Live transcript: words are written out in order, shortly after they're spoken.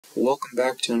Welcome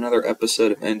back to another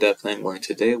episode of In-Depth Angling.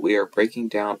 Today we are breaking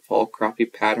down fall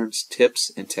crappie patterns,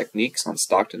 tips, and techniques on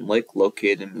Stockton Lake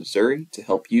located in Missouri to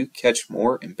help you catch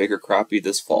more and bigger crappie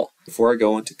this fall. Before I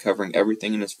go into covering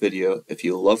everything in this video, if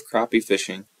you love crappie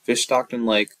fishing, fish Stockton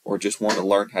Lake, or just want to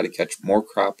learn how to catch more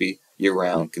crappie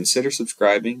year-round, consider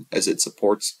subscribing as it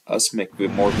supports us make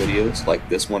more videos like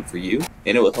this one for you,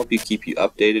 and it will help you keep you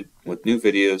updated with new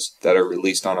videos that are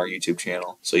released on our YouTube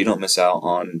channel so you don't miss out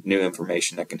on new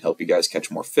information that can help you guys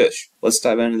catch more fish. Let's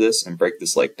dive into this and break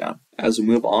this lake down. As we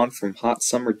move on from hot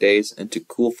summer days into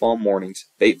cool fall mornings,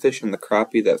 bait fish and the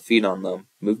crappie that feed on them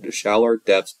move to shallower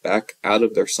depths back out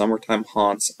of their summertime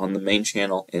haunts on the main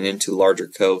channel and into larger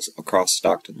coves across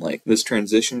Stockton Lake. This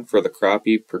transition for the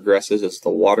crappie progresses as the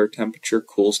water temperature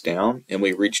cools down and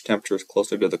we reach temperatures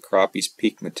closer to the crappie's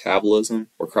peak metabolism,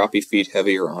 where crappie feed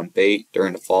heavier on bait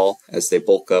during the fall as they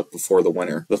bulk up before the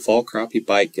winter. The fall crappie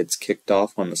bite gets kicked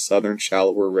off on the southern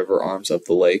shallower river arms of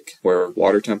the lake, where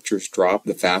water temperatures drop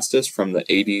the fastest from the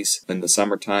 80s in the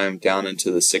summertime down into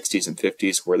the 60s and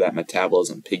 50s, where that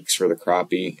metabolism peaks for the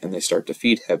crappie and they start to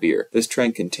feed heavier. This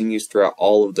trend continues throughout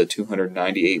all of the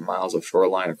 298 miles of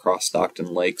shoreline across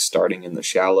Stockton Lake, starting in the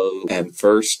shallow end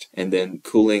first and then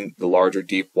cooling the larger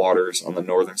deep waters on the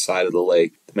northern side of the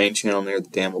lake. The main channel near the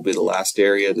dam will be the last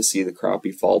area to see the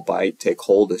crappie fall bite take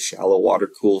hold as shallow water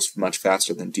cools much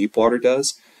faster than deep water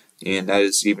does. And that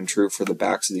is even true for the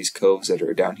backs of these coves that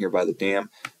are down here by the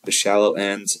dam. The shallow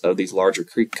ends of these larger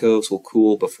creek coves will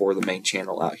cool before the main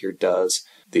channel out here does.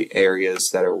 The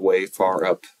areas that are way far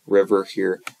up river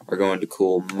here are going to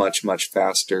cool much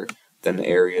faster than the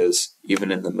areas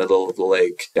even in the middle of the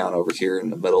lake, down over here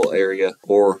in the middle area,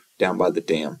 or down by the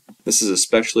dam. This is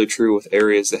especially true with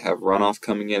areas that have runoff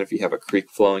coming in, if you have a creek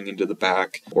flowing into the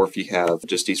back, or if you have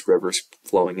just these rivers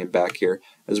flowing in back here.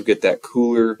 As we get that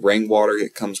cooler rainwater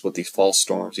that comes with these fall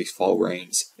storms, these fall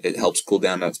rains, it helps cool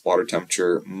down that water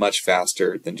temperature much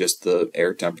faster than just the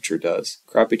air temperature does.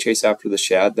 Crappie chase after the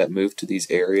shad that move to these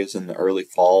areas in the early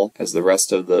fall as the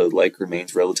rest of the lake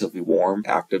remains relatively warm,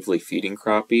 actively feeding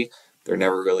crappie. They're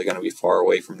never really going to be far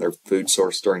away from their food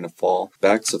source during the fall.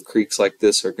 Backs of creeks like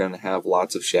this are going to have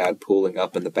lots of shad pooling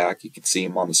up in the back. You can see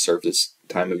them on the surface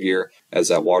time of year as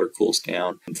that water cools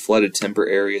down. And flooded timber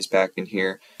areas back in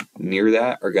here near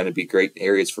that are going to be great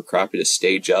areas for crappie to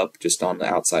stage up just on the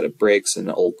outside of breaks and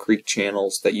the old creek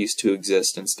channels that used to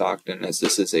exist in Stockton, as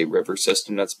this is a river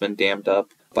system that's been dammed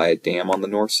up by a dam on the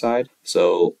north side.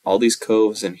 So all these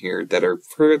coves in here that are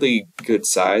fairly good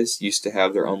size used to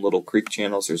have their own little creek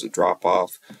channels. There's a drop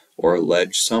off or a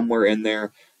ledge somewhere in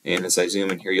there, and as I zoom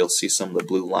in here you'll see some of the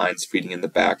blue lines feeding in the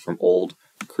back from old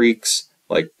creeks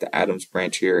like the Adams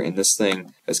branch here, and this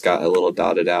thing has got a little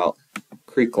dotted out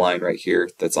creek line right here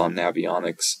that's on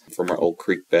Navionics from our old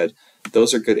creek bed.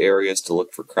 Those are good areas to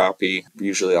look for crappie,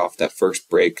 usually off that first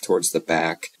break towards the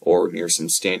back or near some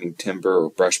standing timber or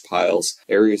brush piles.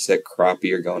 Areas that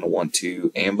crappie are going to want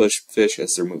to ambush fish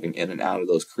as they're moving in and out of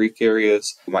those creek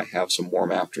areas. You might have some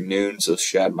warm afternoons, those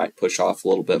shad might push off a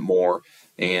little bit more,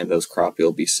 and those crappie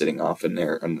will be sitting off in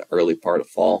there in the early part of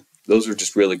fall. Those are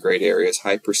just really great areas,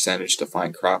 high percentage to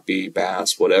find crappie,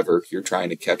 bass, whatever you're trying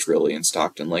to catch really in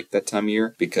Stockton Lake that time of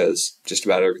year, because just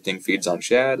about everything feeds on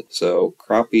shad. So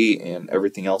crappie and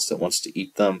everything else that wants to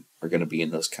eat them are going to be in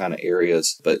those kind of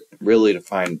areas. But really, to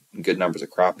find good numbers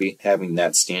of crappie, having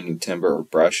that standing timber or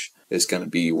brush is going to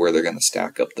be where they're going to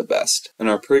stack up the best. In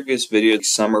our previous video,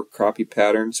 summer crappie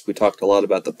patterns, we talked a lot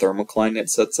about the thermocline that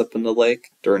sets up in the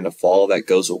lake. During the fall, that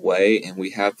goes away, and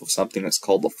we have something that's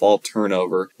called the fall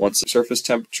turnover. Once the surface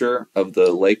temperature of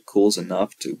the lake cools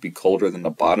enough to be colder than the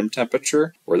bottom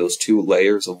temperature, where those two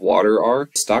layers of water are,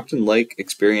 Stockton Lake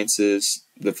experiences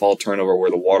the fall turnover where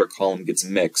the water column gets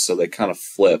mixed, so they kind of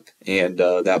flip, and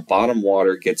that bottom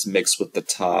water gets mixed with the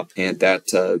top, and that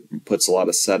puts a lot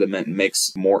of sediment and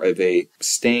makes more of a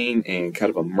stain and kind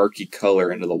of a murky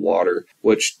color into the water,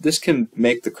 which this can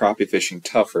make the crappie fishing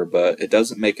tougher, but it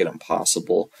doesn't make it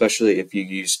impossible, especially if you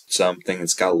use something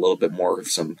that's got a little bit more of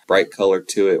some bright color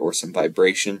to it or some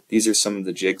vibration. These are some of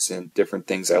the jigs and different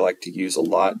things I like to use a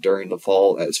lot during the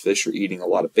fall as fish are eating a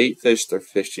lot of bait fish. They're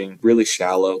fishing really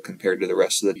shallow compared to the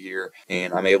rest of the year,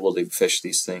 and I'm able to fish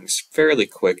these things fairly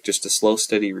quick, just a slow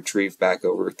steady retrieve back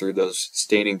over through those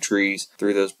standing trees,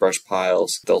 through those brush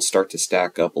piles. They'll start to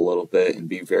stack up a little bit and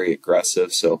be very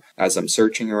aggressive. So as I'm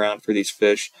searching around for these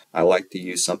fish, I like to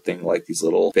use something like these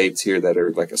little baits here that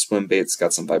are like a swim bait. It's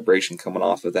got some vibration coming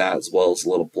off of that, as well as a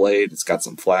little blade. It's got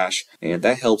some flash, and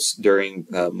that helps during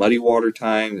muddy water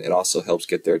time. It also helps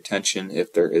get their attention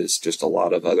if there is just a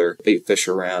lot of other bait fish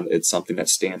around. It's something that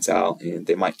stands out, and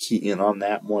they might key in on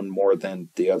that one more than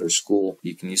the other school.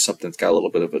 You can use something that's got a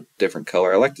little bit of a different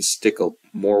color. I like to stick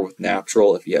more with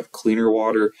natural if you have cleaner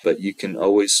water, but you can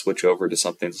always switch over to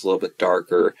something that's a little bit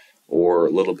darker or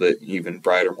a little bit even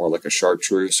brighter, more like a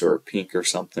chartreuse or a pink or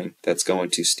something that's going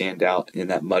to stand out in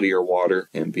that muddier water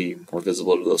and be more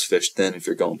visible to those fish then if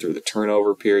you're going through the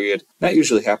turnover period. That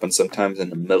usually happens sometimes in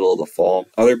the middle of the fall.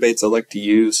 Other baits I like to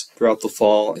use throughout the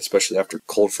fall, especially after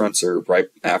cold fronts or right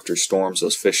after storms,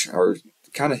 those fish are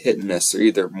kind of hit and miss. They're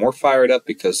either more fired up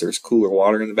because there's cooler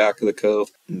water in the back of the cove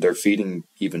and they're feeding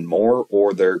even more,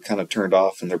 or they're kind of turned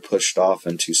off and they're pushed off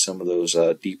into some of those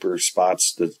deeper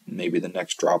spots, that maybe the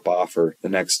next drop off or the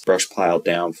next brush pile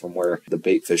down from where the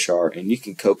bait fish are, and you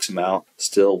can coax them out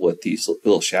still with these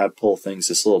little shad pole things.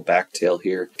 This little back tail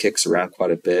here kicks around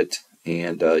quite a bit,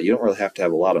 and you don't really have to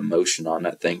have a lot of motion on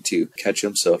that thing to catch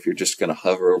them. So if you're just going to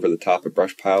hover over the top of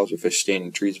brush piles or fish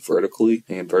standing trees vertically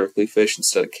and vertically fish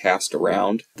instead of cast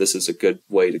around, this is a good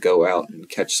way to go out and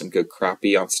catch some good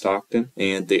crappie on Stockton.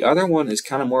 And the other one is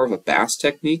kind of more of a bass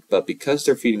technique, but because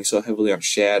they're feeding so heavily on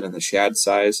shad and the shad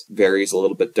size varies a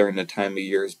little bit during the time of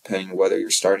year depending on whether you're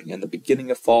starting in the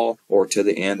beginning of fall or to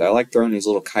the end, I like throwing these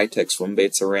little Kitech swim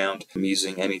baits around. I'm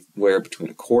using anywhere between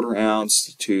a 1/4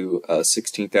 ounce to a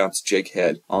 1/16 ounce jig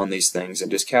head on these things and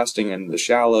just casting in the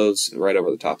shallows right over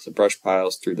the tops of brush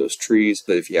piles through those trees.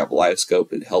 But if you have a live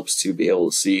scope, it helps to be able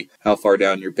to see how far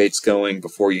down your bait's going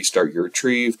before you start your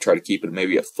retrieve. Try to keep it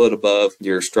maybe a foot above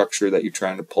your structure that you're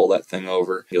trying to pull that thing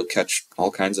over. You'll catch all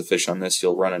kinds of fish on this.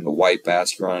 You'll run into white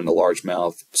bass, you'll run into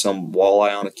largemouth, some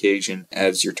walleye on occasion.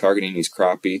 As you're targeting these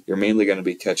crappie, you're mainly going to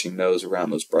be catching those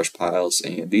around those brush piles,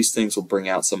 and these things will bring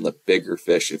out some of the bigger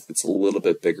fish if it's a little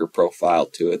bit bigger profile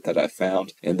to it that I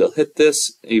found. And they'll hit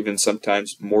this even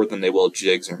sometimes more than they will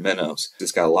jigs or minnows.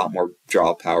 It's got a lot more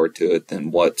draw power to it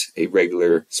than what a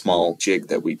regular small jig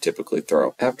that we typically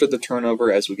throw. After the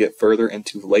turnover, as we get further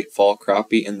into late fall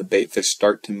crappie and the bait fish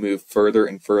start to move further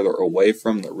and further away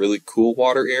from the really cool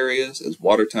water areas, as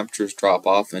water temperatures drop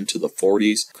off into the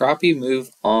 40s, crappie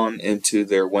move on into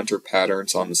their winter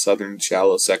patterns on the southern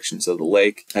shallow sections of the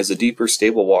lake, as the deeper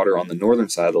stable water on the northern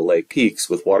side of the lake peaks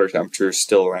with water temperatures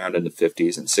still around in the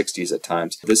 50s and 60s at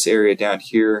times. This area down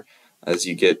here, as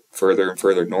you get further and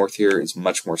further north here, is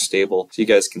much more stable. So you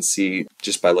guys can see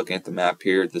just by looking at the map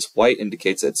here, this white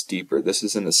indicates that it's deeper. This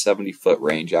is in the 70-foot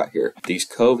range out here. These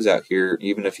coves out here,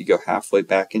 even if you go halfway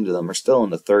back into them, are still in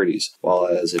the 30s. While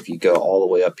as if you go all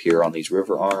the way up here on these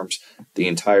river arms, the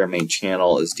entire main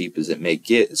channel, as deep as it may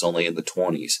get, is only in the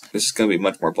 20s. This is going to be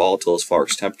much more volatile as far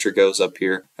as temperature goes up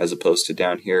here as opposed to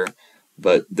down here.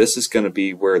 But this is going to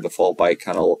be where the fall bite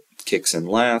kind of kicks in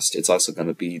last. It's also going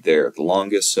to be there the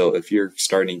longest. So if you're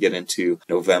starting to get into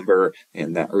November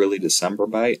and that early December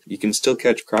bite, you can still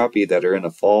catch crappie that are in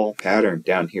a fall pattern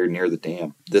down here near the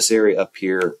dam. This area up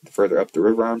here, the further up the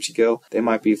river arms you go, they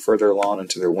might be further along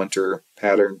into their winter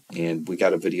pattern, and we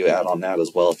got a video out on that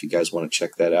as well if you guys want to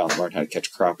check that out and learn how to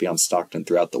catch crappie on Stockton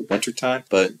throughout the winter time.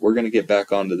 But we're going to get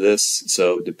back onto this.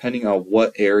 So depending on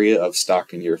what area of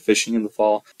Stockton you're fishing in the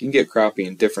fall, you can get crappie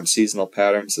in different seasonal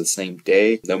patterns the same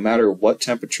day. No matter what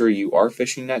temperature you are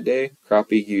fishing that day,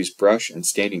 crappie use brush and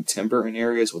standing timber in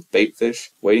areas with bait fish,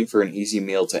 waiting for an easy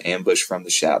meal to ambush from the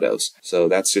shadows. So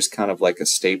that's just kind of like a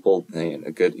staple and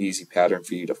a good easy pattern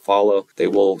for you to follow. They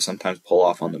will sometimes pull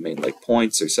off on the main lake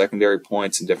points or secondary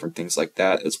points and different things like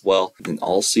that as well in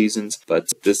all seasons, but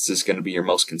this is going to be your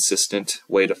most consistent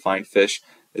way to find fish.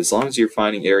 As long as you're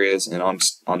finding areas, and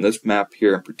on this map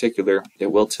here in particular,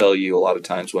 it will tell you a lot of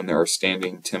times when there are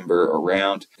standing timber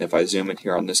around. If I zoom in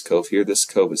here on this cove here, this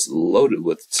cove is loaded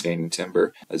with standing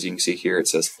timber. As you can see here, it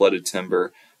says flooded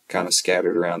timber kind of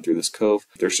scattered around through this cove.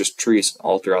 There's just trees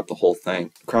all throughout the whole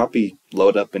thing. Crappie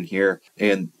load up in here,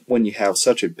 and when you have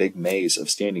such a big maze of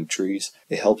standing trees,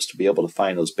 it helps to be able to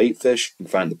find those bait fish and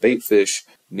find the bait fish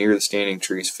near the standing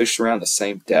trees, fish around the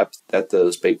same depth that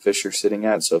those bait fish are sitting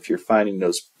at. So if you're finding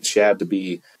those shad to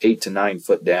be 8 to 9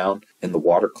 foot down in the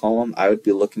water column, I would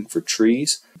be looking for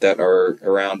trees that are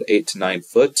around 8 to 9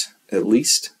 foot at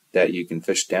least that you can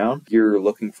fish down. You're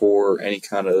looking for any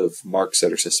kind of marks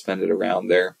that are suspended around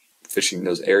there, fishing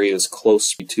those areas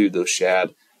close to those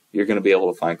shad. You're going to be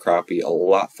able to find crappie a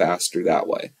lot faster that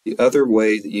way. The other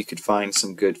way that you could find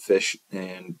some good fish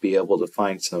and be able to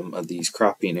find some of these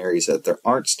crappie in areas that there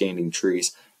aren't standing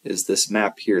trees is this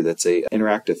map here. That's a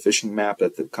interactive fishing map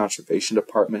that the Conservation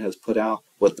Department has put out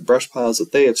with the brush piles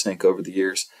that they have sank over the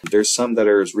years. There's some that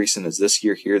are as recent as this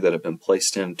year here that have been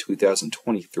placed in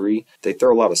 2023. They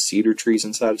throw a lot of cedar trees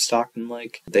inside of Stockton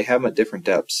Lake. They have them at different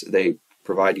depths. They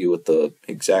provide you with the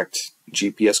exact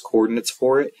GPS coordinates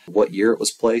for it, what year it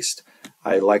was placed.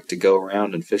 I like to go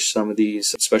around and fish some of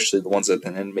these, especially the ones that,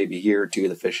 and then maybe a year or two,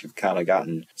 the fish have kind of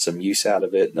gotten some use out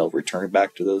of it and they'll return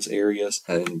back to those areas.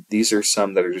 And these are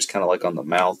some that are just kind of like on the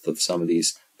mouth of some of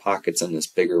these pockets in this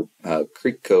bigger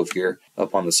creek cove here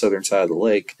up on the southern side of the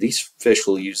lake. These fish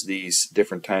will use these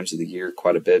different times of the year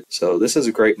quite a bit. So this is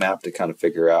a great map to kind of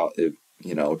figure out, if,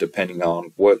 you know, depending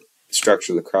on what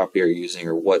structure the crappie are using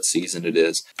or what season it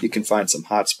is, you can find some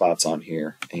hot spots on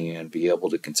here and be able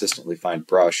to consistently find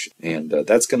brush, and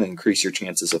that's going to increase your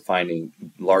chances of finding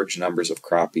large numbers of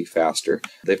crappie faster.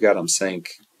 They've got them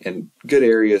sank in good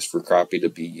areas for crappie to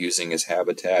be using as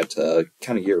habitat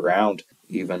kind of year round,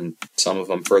 even some of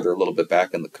them further a little bit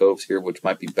back in the coves here, which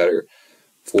might be better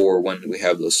for when we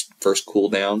have those first cool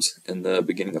downs in the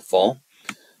beginning of fall.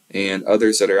 And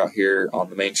others that are out here on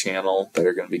the main channel that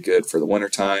are going to be good for the winter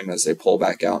time as they pull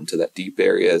back out into that deep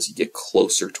area as you get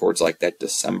closer towards like that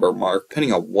December mark.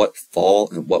 Depending on what fall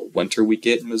and what winter we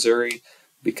get in Missouri,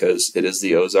 because it is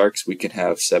the Ozarks, we can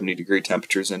have 70-degree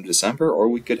temperatures in December, or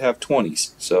we could have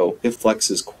 20s. So it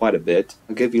flexes quite a bit.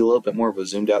 I'll give you a little bit more of a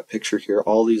zoomed out picture here.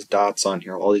 All these dots on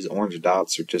here, all these orange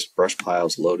dots are just brush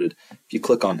piles loaded. If you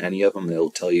click on any of them,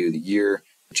 it'll tell you the year,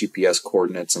 GPS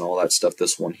coordinates, and all that stuff.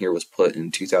 This one here was put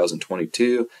in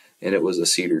 2022, and it was a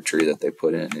cedar tree that they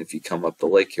put in. If you come up the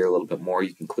lake here a little bit more,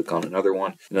 you can click on another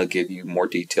one, and it'll give you more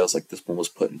details. Like this one was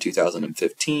put in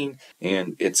 2015,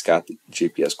 and it's got the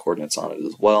GPS coordinates on it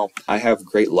as well. I have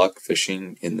great luck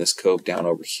fishing in this cove down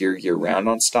over here year-round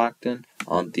on Stockton,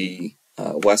 on the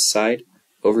west side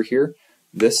over here.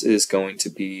 This is going to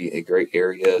be a great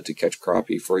area to catch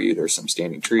crappie for you. There's some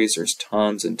standing trees. There's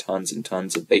tons and tons and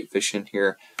tons of bait fish in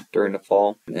here during the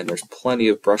fall. And there's plenty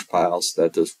of brush piles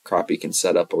that those crappie can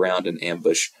set up around and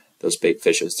ambush those bait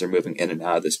fish as they're moving in and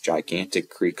out of this gigantic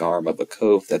creek arm of a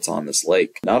cove that's on this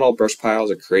lake. Not all brush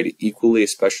piles are created equally,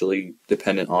 especially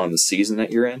dependent on the season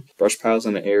that you're in. Brush piles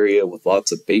in an area with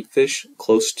lots of bait fish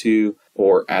close to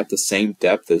or at the same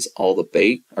depth as all the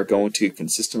bait are going to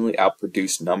consistently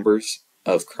outproduce numbers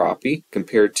of crappie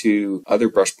compared to other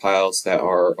brush piles that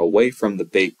are away from the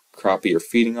bait crappie are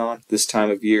feeding on. This time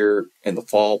of year in the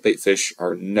fall, bait fish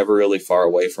are never really far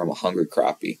away from a hungry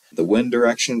crappie. The wind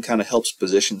direction kind of helps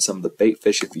position some of the bait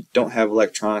fish. If you don't have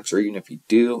electronics, or even if you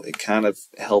do, it kind of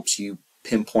helps you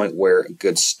pinpoint where a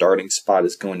good starting spot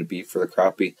is going to be for the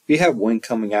crappie. If you have wind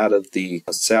coming out of the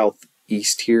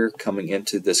southeast here coming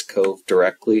into this cove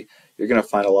directly, you're going to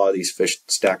find a lot of these fish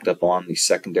stacked up on these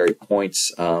secondary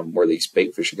points where these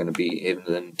bait fish are going to be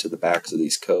even into the backs of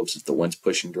these coves. If the wind's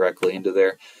pushing directly into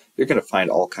there, you're going to find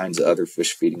all kinds of other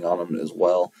fish feeding on them as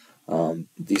well.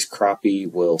 These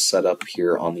crappie will set up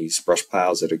here on these brush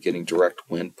piles that are getting direct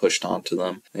wind pushed onto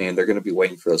them, and they're going to be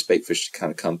waiting for those bait fish to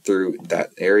kind of come through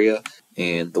that area.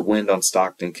 And the wind on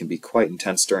Stockton can be quite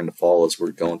intense during the fall as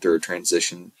we're going through a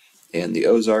transition in the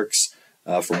Ozarks.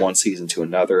 From one season to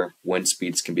another, wind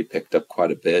speeds can be picked up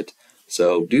quite a bit.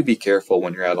 So do be careful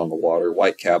when you're out on the water.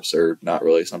 Whitecaps are not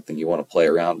really something you want to play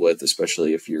around with,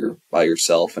 especially if you're by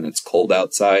yourself and it's cold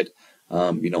outside.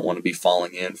 You don't want to be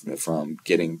falling in from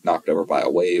getting knocked over by a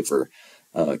wave or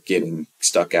getting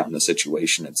stuck out in a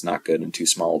situation that's not good in too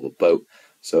small of a boat.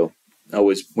 So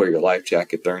always wear your life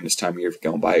jacket during this time of year if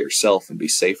you're going by yourself, and be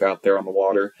safe out there on the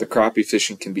water. The crappie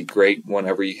fishing can be great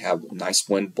whenever you have a nice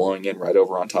wind blowing in right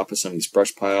over on top of some of these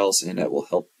brush piles, and it will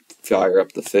help fire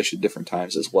up the fish at different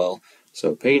times as well.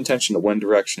 So paying attention to wind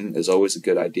direction is always a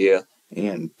good idea,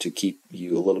 and to keep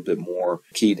you a little bit more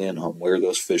keyed in on where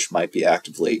those fish might be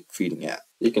actively feeding at.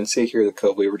 You can see here the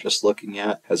cove we were just looking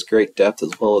at has great depth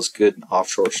as well as good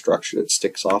offshore structure that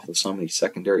sticks off of so many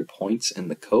secondary points in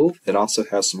the cove. It also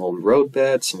has some old road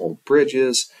beds, some old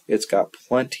bridges. It's got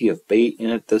plenty of bait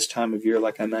in it this time of year,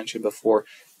 like I mentioned before.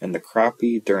 And the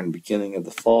crappie during the beginning of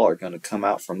the fall are going to come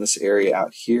out from this area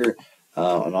out here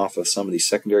and off of some of these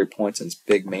secondary points in this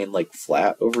big main lake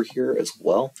flat over here as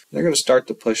well. They're going to start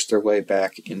to push their way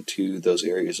back into those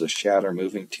areas of shatter,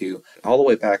 moving to all the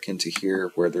way back into here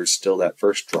where there's still that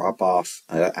first drop off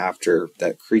after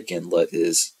that creek inlet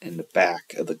is in the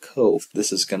back of the cove.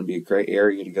 This is going to be a great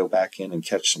area to go back in and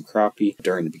catch some crappie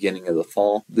during the beginning of the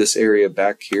fall. This area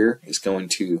back here is going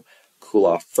to cool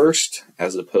off first,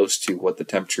 as opposed to what the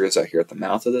temperature is out here at the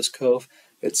mouth of this cove.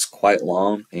 It's quite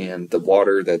long, and the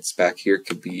water that's back here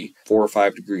could be 4 or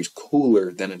 5 degrees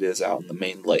cooler than it is out in the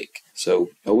main lake. So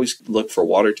always look for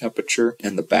water temperature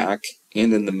in the back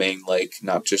and in the main lake,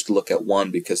 not just look at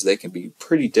one, because they can be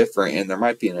pretty different, and there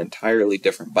might be an entirely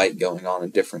different bite going on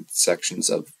in different sections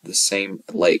of the same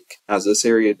lake. As this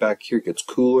area back here gets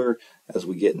cooler, as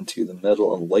we get into the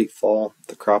middle and late fall,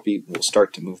 the crappie will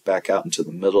start to move back out into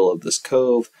the middle of this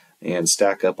cove and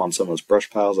stack up on some of those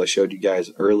brush piles I showed you guys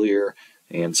earlier.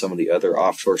 and some of the other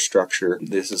offshore structure.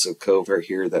 This is a cove right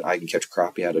here that I can catch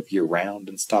crappie out of year-round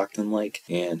in Stockton Lake,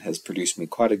 and has produced me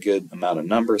quite a good amount of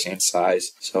numbers and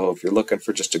size. So if you're looking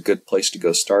for just a good place to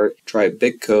go start, try a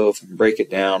big cove and break it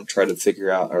down. Try to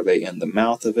figure out, are they in the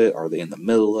mouth of it, are they in the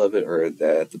middle of it, or are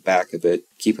they at the back of it.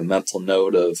 Keep a mental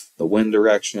note of the wind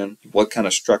direction, what kind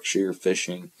of structure you're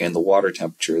fishing, and the water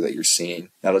temperature that you're seeing.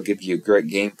 That'll give you a great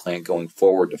game plan going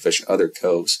forward to fish other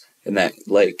coves in that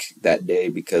lake that day,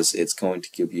 because it's going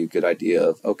to give you a good idea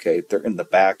of, okay, they're in the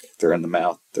back, they're in the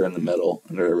mouth, they're in the middle,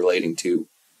 and they're relating to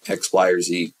X, Y, or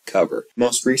Z cover.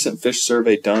 Most recent fish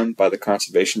survey done by the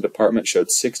Conservation Department showed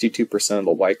 62% of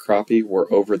the white crappie were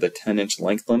over the 10-inch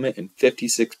length limit, and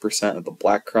 56% of the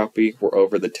black crappie were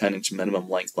over the 10-inch minimum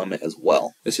length limit as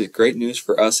well. This is great news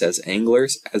for us as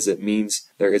anglers, as it means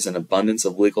there is an abundance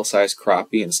of legal-sized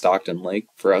crappie in Stockton Lake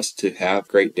for us to have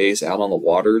great days out on the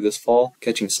water this fall,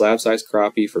 catching slab-sized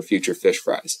crappie for future fish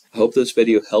fries. I hope this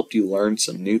video helped you learn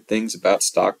some new things about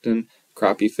Stockton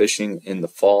crappie fishing in the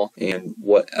fall, and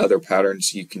what other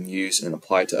patterns you can use and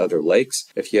apply to other lakes.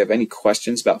 If you have any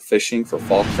questions about fishing for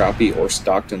fall crappie or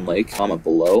Stockton Lake, comment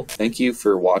below. Thank you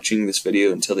for watching this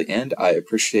video until the end. I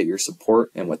appreciate your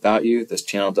support, and without you, this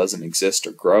channel doesn't exist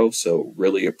or grow, so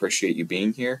really appreciate you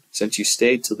being here. Since you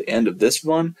stayed till the end of this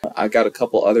one, I got a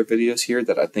couple other videos here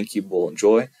that I think you will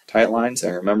enjoy. Tight lines,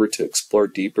 and remember to explore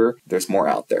deeper. There's more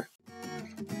out there.